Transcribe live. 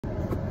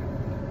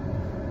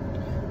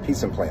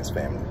Peace and plants,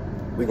 family.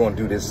 We're gonna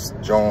do this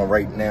John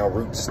right now,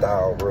 root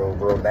style,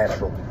 real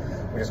natural.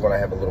 We're just gonna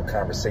have a little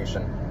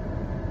conversation.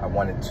 I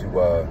wanted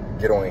to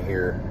get on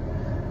here.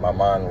 My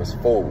mind was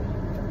full.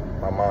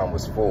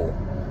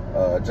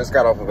 Just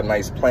got off of a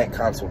nice plant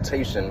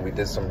consultation. We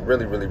did some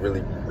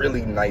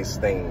really nice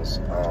things.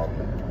 The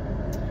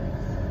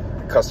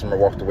customer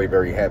walked away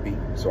very happy,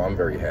 so I'm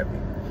very happy.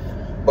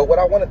 But what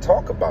I want to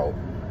talk about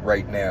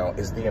right now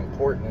is the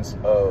importance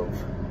of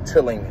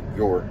tilling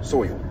your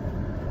soil.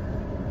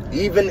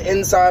 Even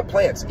inside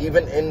plants,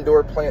 even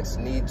indoor plants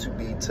need to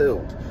be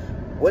tilled.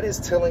 What is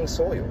tilling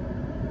soil?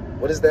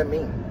 What does that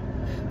mean?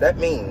 That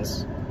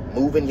means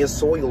moving your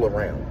soil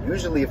around.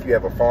 Usually if you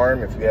have a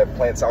farm, if you have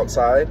plants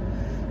outside,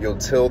 you'll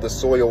till the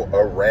soil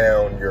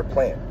around your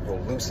plant.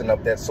 You'll loosen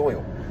up that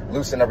soil,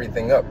 loosen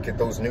everything up, get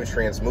those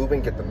nutrients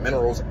moving, get the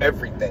minerals,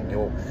 everything.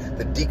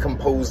 The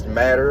decomposed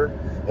matter,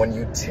 when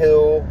you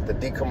till, the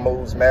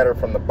decomposed matter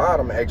from the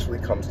bottom actually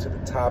comes to the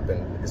top,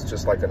 and it's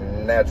just like a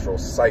natural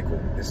cycle.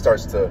 It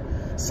starts to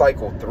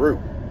cycle through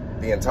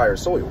the entire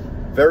soil.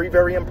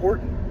 Very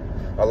important.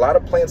 A lot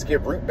of plants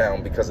get root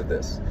bound because of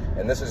this.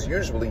 And this is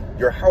usually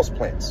your house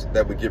plants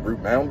that would get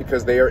root bound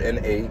because they are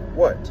in a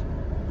what?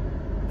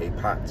 A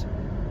pot.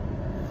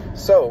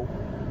 So,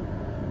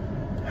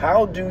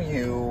 how do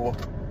you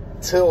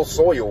till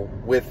soil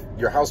with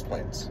your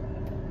houseplants?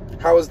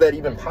 How is that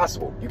even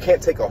possible? You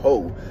can't take a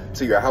hoe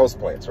to your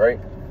houseplants, right?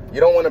 You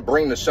don't want to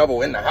bring the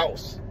shovel in the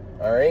house,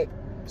 all right?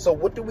 So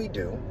what do? We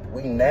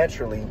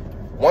naturally,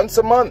 once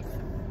a month,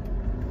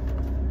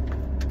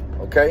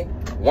 okay?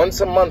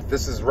 Once a month,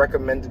 this is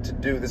recommended to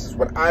do. This is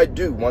what I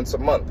do once a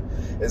month,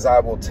 is I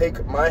will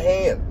take my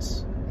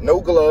hands,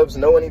 no gloves,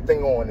 no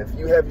anything on. If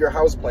you have your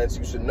houseplants,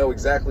 you should know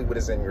exactly what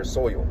is in your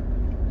soil.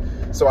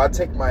 So I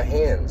take my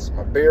hands,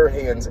 my bare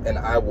hands, and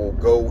I will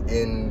go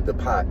in the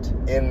pot,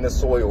 in the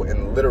soil,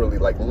 and literally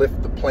like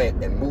lift the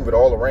plant and move it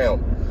all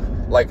around.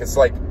 Like it's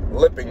like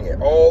lipping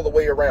it all the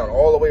way around,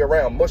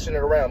 mushing it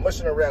around,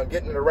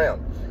 getting it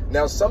around.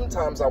 Now,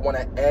 sometimes I want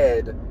to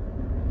add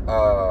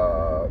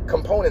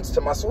components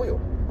to my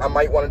soil. I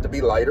might want it to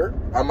be lighter.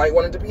 I might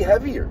want it to be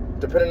heavier,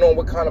 depending on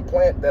what kind of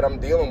plant that I'm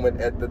dealing with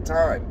at the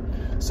time.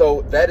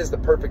 So that is the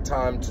perfect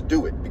time to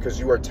do it, because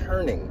you are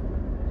turning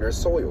your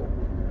soil.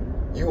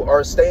 You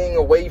are staying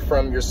away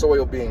from your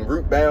soil being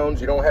root bound.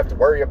 You don't have to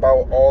worry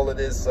about all of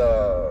this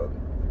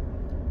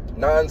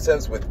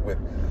nonsense with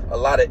a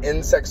lot of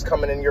insects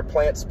coming in your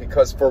plants,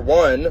 because for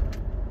one,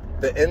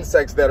 the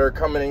insects that are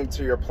coming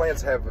into your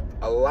plants have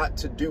a lot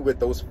to do with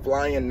those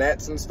flying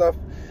gnats and stuff,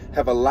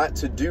 have a lot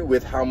to do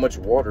with how much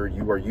water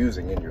you are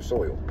using in your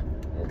soil,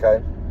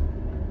 okay?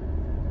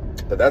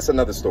 But that's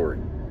another story.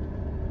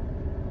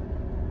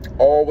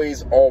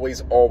 Always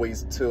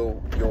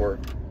till your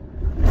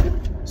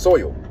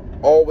soil.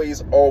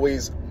 Always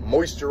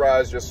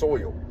moisturize your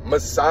soil,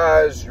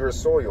 massage your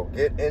soil,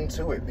 get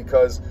into it,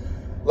 because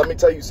let me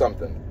tell you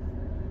something.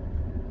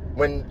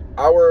 When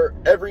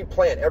every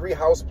plant, every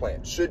house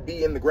plant should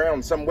be in the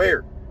ground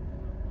somewhere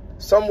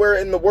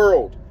in the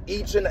world.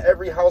 Each and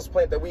every house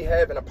plant that we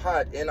have in a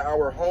pot in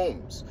our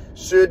homes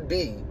should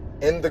be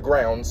in the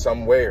ground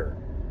somewhere.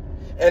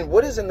 And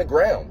what is in the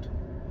ground?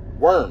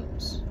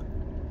 Worms.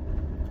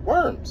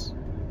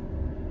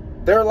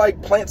 They're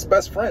like plants'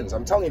 best friends.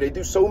 I'm telling you, they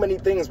do so many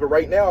things, but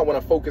right now I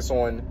want to focus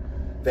on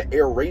the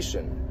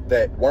aeration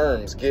that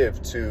worms give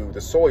to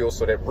the soil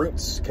so that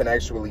roots can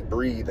actually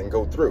breathe and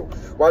go through.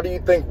 Why do you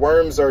think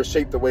worms are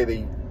shaped the way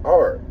they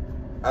are?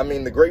 I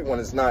mean, the great one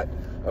is not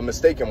a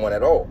mistaken one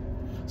at all.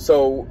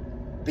 So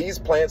these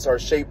plants are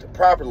shaped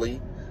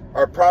properly,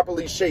 are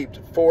properly shaped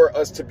for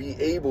us to be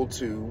able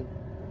to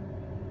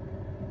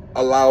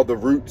allow the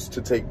roots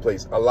to take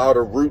place, allow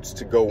the roots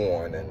to go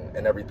on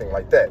and everything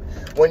like that.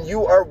 When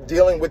you are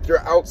dealing with your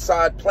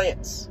outside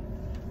plants,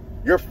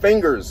 your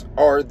fingers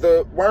are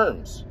the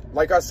worms.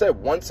 Like I said,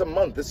 once a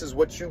month, this is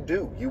what you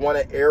do. You want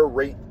to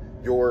aerate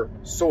your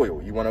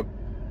soil. You want to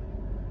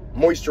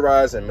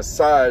moisturize and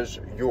massage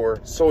your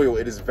soil.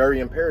 It is very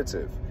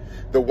imperative.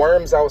 The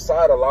worms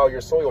outside allow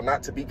your soil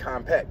not to be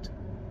compact,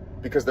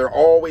 because they're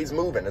always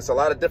moving. It's a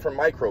lot of different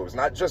microbes,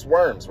 not just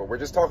worms, but we're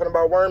just talking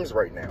about worms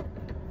right now.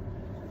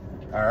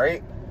 All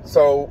right,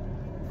 so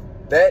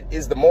that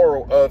is the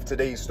moral of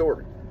today's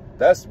story.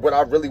 That's what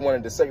I really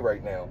wanted to say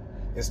right now,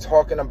 is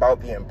talking about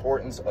the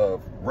importance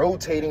of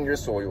rotating your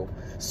soil,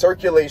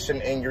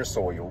 circulation in your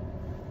soil,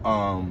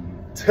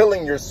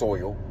 tilling your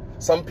soil.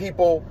 Some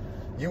people,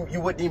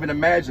 you wouldn't even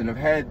imagine, have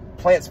had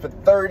plants for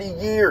 30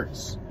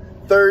 years,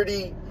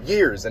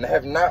 and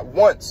have not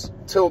once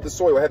tilled the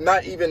soil, have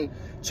not even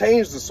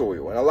changed the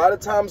soil. And a lot of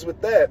times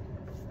with that,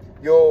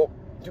 you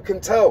can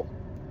tell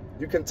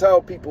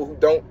people who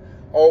don't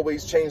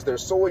always change their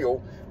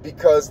soil,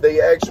 because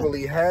they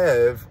actually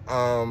have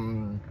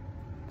a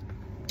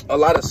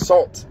lot of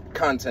salt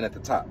content at the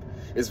top.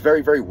 It's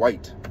very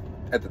white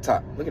at the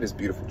top. Look at this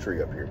beautiful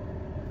tree up here.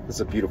 This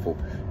is a beautiful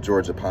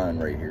Georgia pine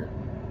right here.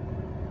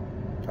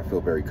 I feel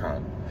very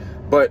calm.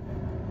 But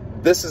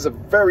this is a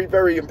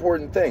very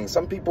important thing.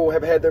 Some people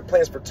have had their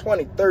plants for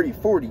 20, 30,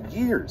 40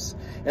 years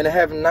and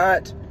have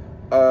not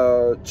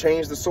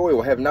changed the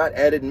soil, have not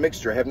added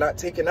mixture, have not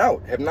taken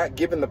out, have not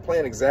given the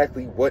plant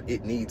exactly what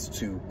it needs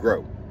to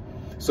grow.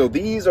 So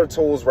these are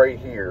tools right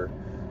here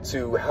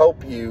to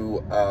help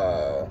you.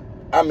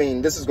 I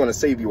mean, this is going to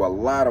save you a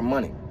lot of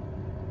money,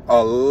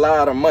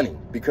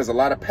 because a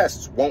lot of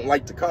pests won't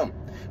like to come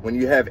when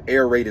you have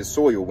aerated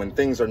soil, when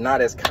things are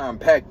not as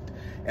compact.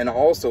 And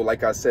also,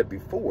 like I said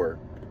before,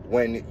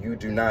 when you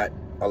do not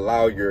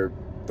allow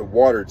the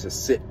water to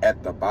sit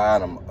at the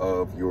bottom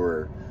of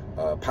your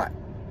pot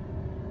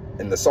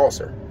in the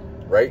saucer,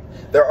 right?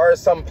 There are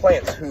some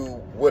plants who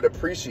would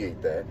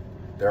appreciate that.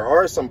 There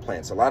are some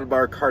plants, a lot of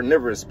our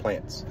carnivorous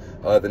plants,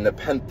 the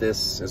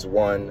Nepenthes is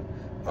one,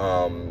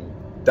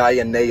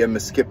 Dionea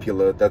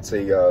muscipula, that's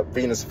a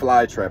Venus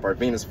flytrap. Our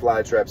Venus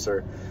flytraps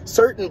are,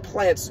 certain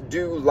plants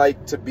do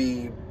like to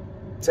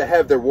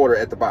have their water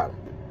at the bottom.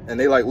 And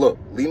they like, look,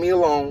 leave me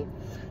alone.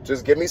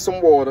 Just give me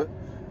some water.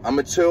 I'm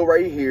gonna chill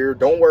right here.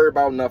 Don't worry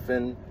about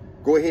nothing.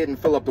 Go ahead and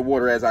fill up the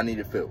water as I need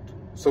it filled.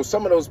 So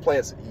some of those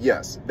plants,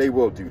 yes, they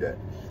will do that.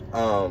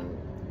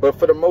 But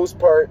for the most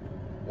part,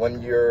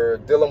 when you're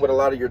dealing with a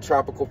lot of your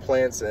tropical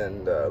plants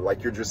and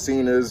like your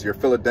dracaenas, your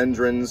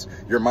philodendrons,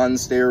 your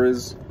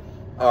monsteras,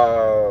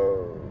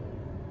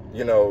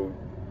 you know,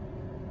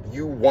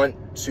 you want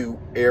to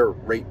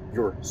aerate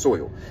your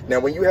soil. Now,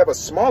 when you have a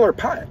smaller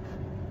pot,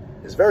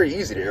 it's very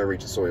easy to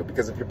aerate your soil,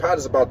 because if your pot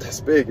is about this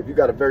big, if you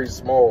got a very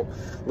small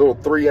little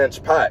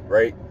 3-inch pot,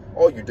 right,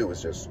 all you do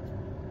is just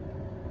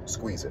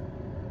squeeze it.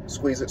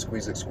 Squeeze it,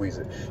 squeeze it, squeeze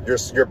it.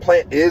 Your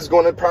plant is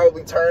going to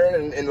probably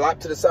turn and lop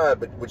to the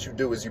side, but what you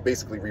do is you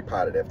basically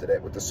repot it after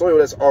that with the soil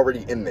that's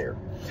already in there.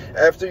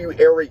 After you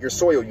aerate your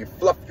soil, you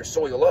fluff your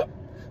soil up.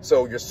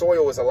 So your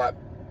soil is a lot,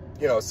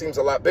 you know, it seems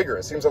a lot bigger.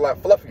 It seems a lot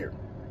fluffier.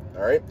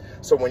 All right.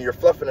 So when you're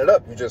fluffing it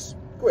up, you just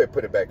go ahead,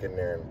 put it back in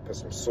there and put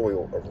some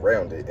soil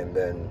around it. And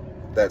then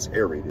that's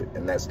aerated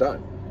and that's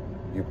done.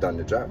 You've done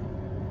the job.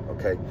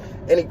 Okay.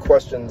 Any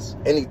questions,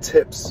 any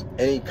tips,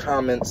 any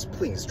comments,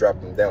 please drop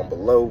them down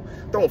below.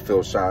 Don't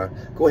feel shy.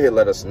 Go ahead,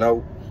 let us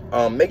know.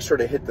 Make sure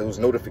to hit those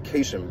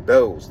notification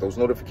bells. Those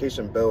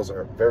notification bells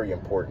are very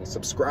important.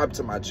 Subscribe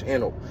to my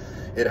channel.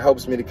 It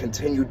helps me to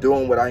continue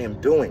doing what I am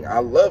doing. I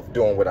love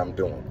doing what I'm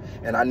doing,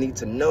 and I need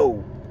to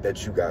know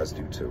that you guys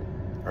do too.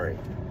 All right.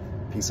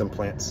 Peace and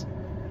plants.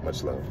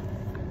 Much love.